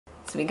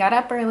So we got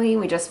up early,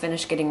 we just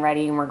finished getting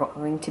ready, and we're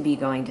going to be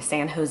going to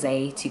San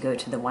Jose to go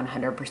to the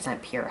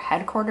 100% Pure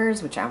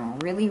headquarters, which I'm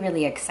really,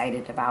 really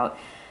excited about.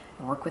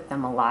 I work with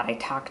them a lot. I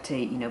talk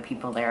to,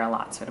 people there a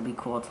lot, so it'll be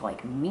cool to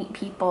like meet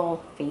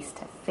people face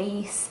to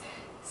face,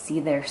 see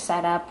their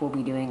setup. We'll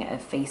be doing a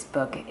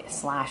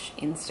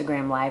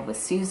Facebook/Instagram live with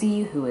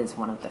Susie, who is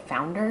one of the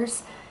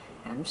founders.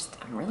 And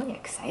I'm really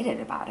excited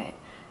about it.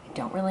 I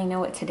don't really know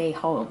what today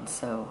holds,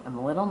 so I'm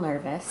a little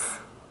nervous,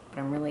 but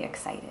I'm really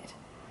excited.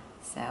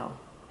 So,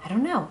 I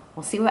don't know.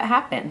 We'll see what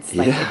happens.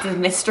 Like, it's a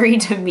mystery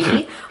to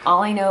me.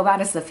 All I know about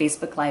is the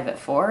Facebook Live at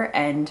 4,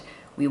 and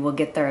we will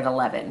get there at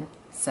 11.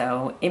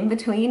 So, in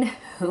between,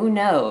 who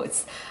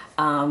knows?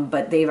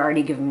 But they've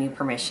already given me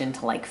permission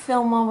to, like,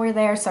 film while we're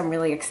there, so I'm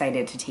really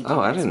excited to take you guys with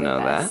us. Oh, I didn't know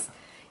that.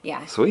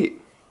 Yeah.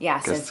 Sweet.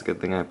 Yeah. Guess it's a good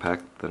thing I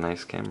packed the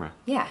nice camera.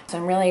 Yeah. So,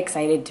 I'm really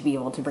excited to be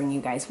able to bring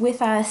you guys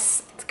with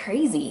us. It's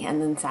crazy.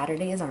 And then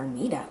Saturday is our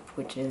meetup,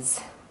 which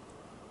is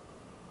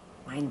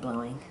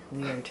mind-blowing.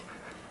 Weird.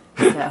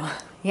 So,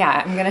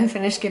 yeah, I'm gonna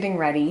finish getting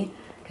ready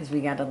because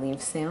we gotta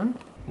leave soon.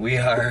 We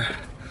are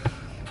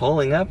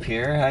pulling up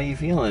here. How you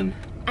feeling?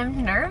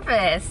 I'm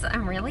nervous.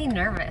 I'm really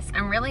nervous.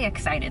 I'm really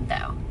excited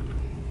though.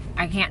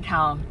 I can't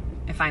tell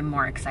if I'm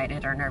more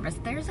excited or nervous.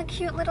 There's a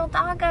cute little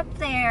dog up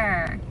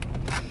there.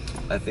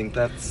 I think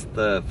that's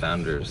the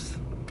founder's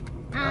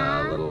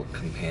little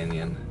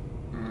companion.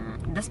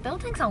 This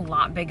building's a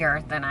lot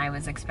bigger than I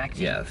was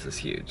expecting. Yeah, this is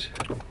huge.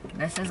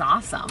 This is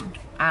awesome.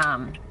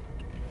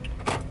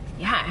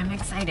 Yeah, I'm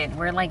excited.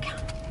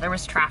 There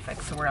was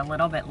traffic, so we're a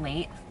little bit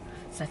late.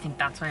 So I think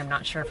that's why I'm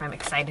not sure if I'm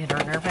excited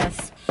or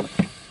nervous.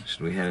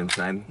 Should we head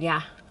inside?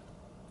 Yeah.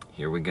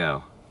 Here we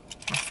go.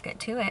 Let's get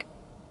to it.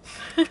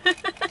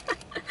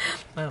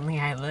 Lonely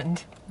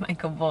Island,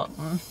 Michael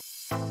Bolton.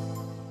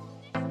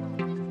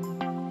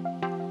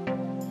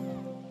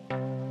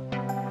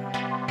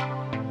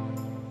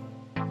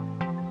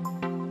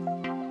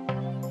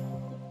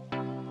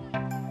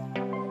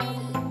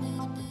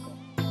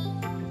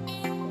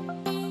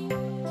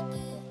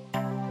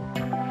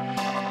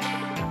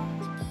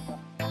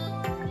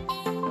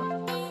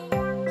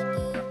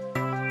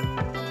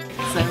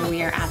 So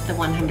we are at the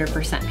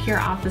 100% Pure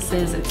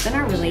offices. It's been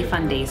a really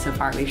fun day so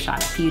far. We've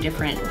shot a few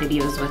different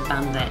videos with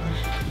them that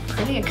I'm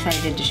pretty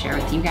excited to share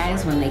with you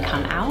guys when they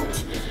come out.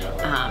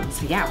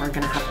 So yeah, we're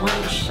gonna have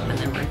lunch, and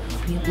then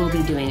we'll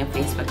be doing a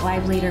Facebook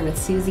Live later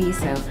with Susie.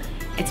 So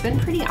it's been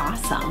pretty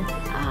awesome.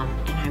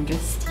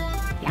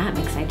 And I'm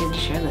excited to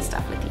share this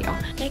stuff with you.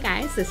 Hey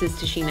guys, this is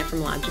Tashina from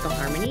Logical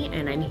Harmony,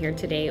 and I'm here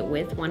today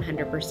with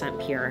 100%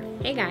 Pure.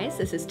 Hey guys,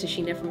 this is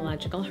Tashina from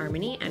Logical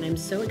Harmony, and I'm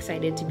so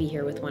excited to be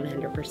here with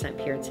 100%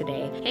 Pure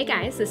today. Hey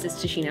guys, this is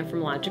Tashina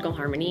from Logical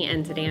Harmony,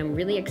 and today I'm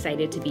really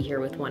excited to be here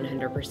with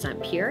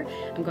 100% Pure.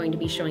 I'm going to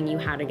be showing you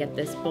how to get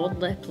this bold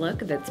lip look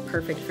that's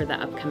perfect for the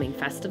upcoming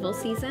festival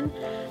season.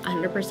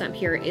 100%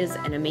 Pure is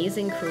an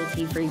amazing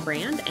cruelty-free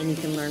brand, and you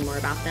can learn more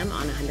about them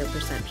on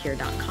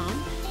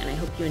 100percentpure.com, and I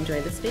hope you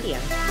enjoy this video.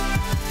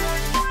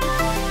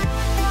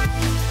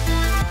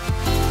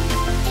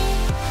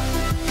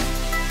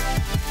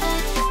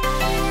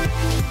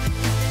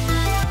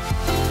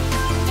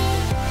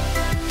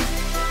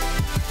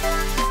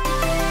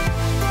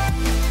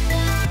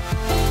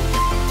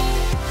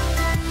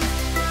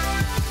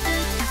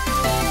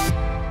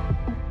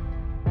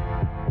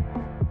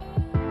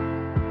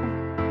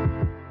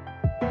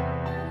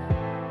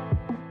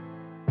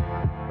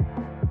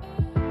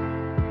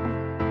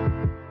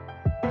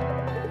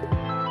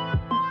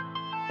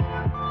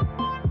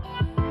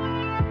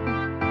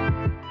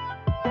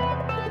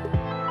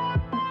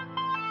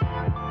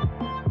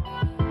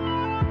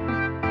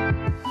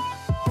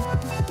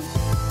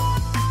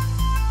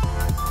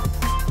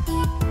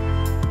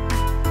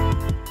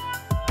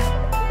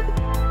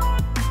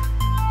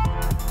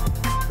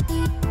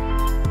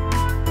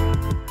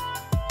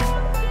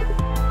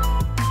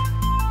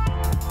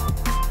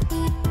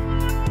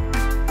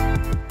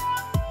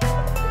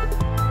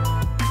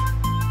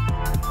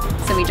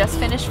 We just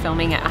finished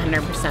filming at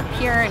 100%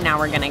 Pure, and now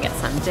we're gonna get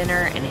some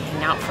dinner and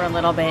hang out for a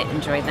little bit,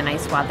 enjoy the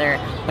nice weather.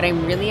 But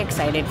I'm really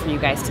excited for you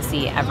guys to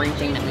see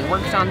everything that we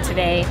worked on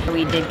today.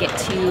 We did get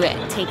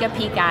to take a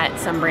peek at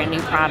some brand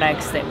new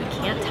products that we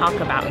can't talk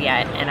about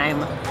yet, and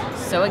I'm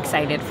so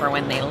excited for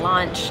when they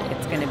launch.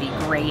 It's gonna be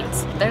great.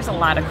 There's a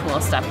lot of cool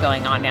stuff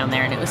going on down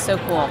there, and it was so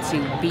cool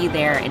to be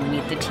there and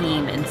meet the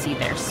team and see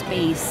their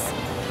space.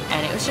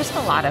 And it was just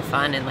a lot of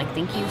fun, and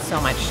thank you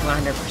so much to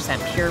 100%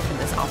 Pure for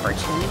this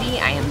opportunity.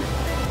 I am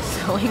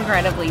so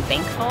incredibly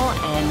thankful,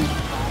 and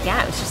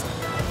yeah,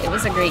 it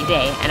was a great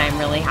day, and I'm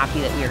really happy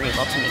that we were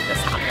able to make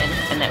this happen,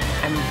 and that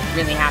I'm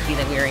really happy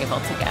that we were able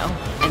to go.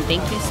 And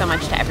thank you so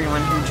much to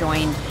everyone who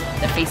joined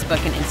the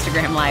Facebook and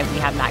Instagram Live. We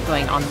had that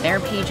going on their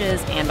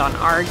pages and on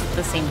ours at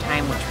the same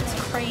time, which was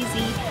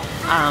crazy.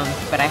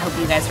 But I hope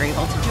you guys were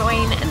able to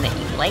join and that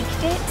you liked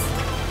it.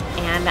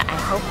 And I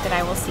hope that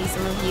I will see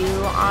some of you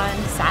on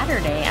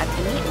Saturday at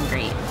the meet and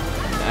greet.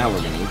 Now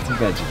we're gonna eat some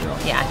veggie grill.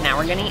 Yeah, now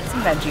we're gonna eat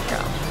some veggie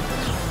grill.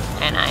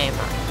 And I am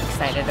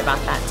excited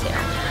about that too,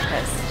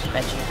 because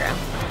veggie grill.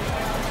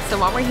 So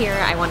while we're here,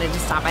 I wanted to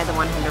stop by the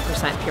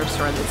 100% Pure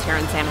store that's here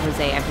in San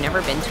Jose. I've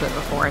never been to it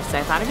before, so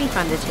I thought it'd be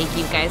fun to take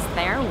you guys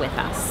there with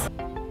us.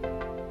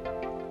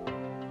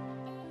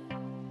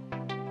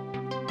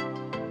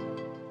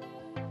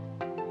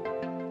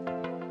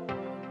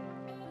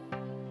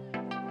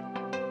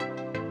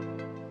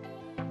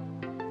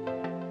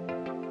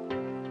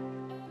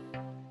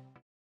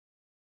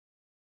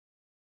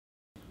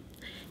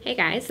 Hey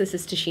guys, this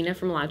is Tashina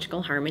from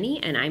Logical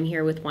Harmony, and I'm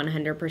here with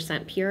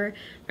 100% Pure.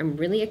 I'm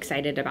really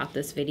excited about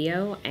this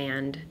video,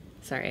 and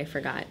sorry, I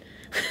forgot.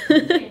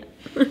 Mm-hmm.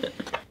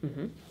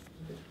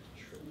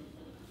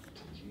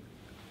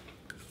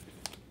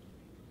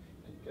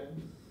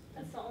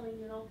 That's the only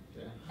middle.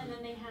 Yeah. And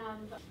then they have...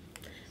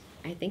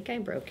 I think I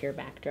broke your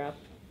backdrop.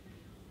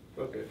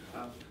 Broke it.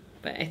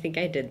 But I think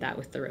I did that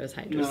with the rose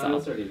hydrosol. No,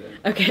 that's already there.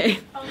 Okay.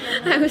 Oh,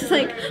 yeah, I was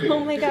like, oh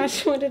my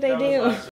gosh, what did I do?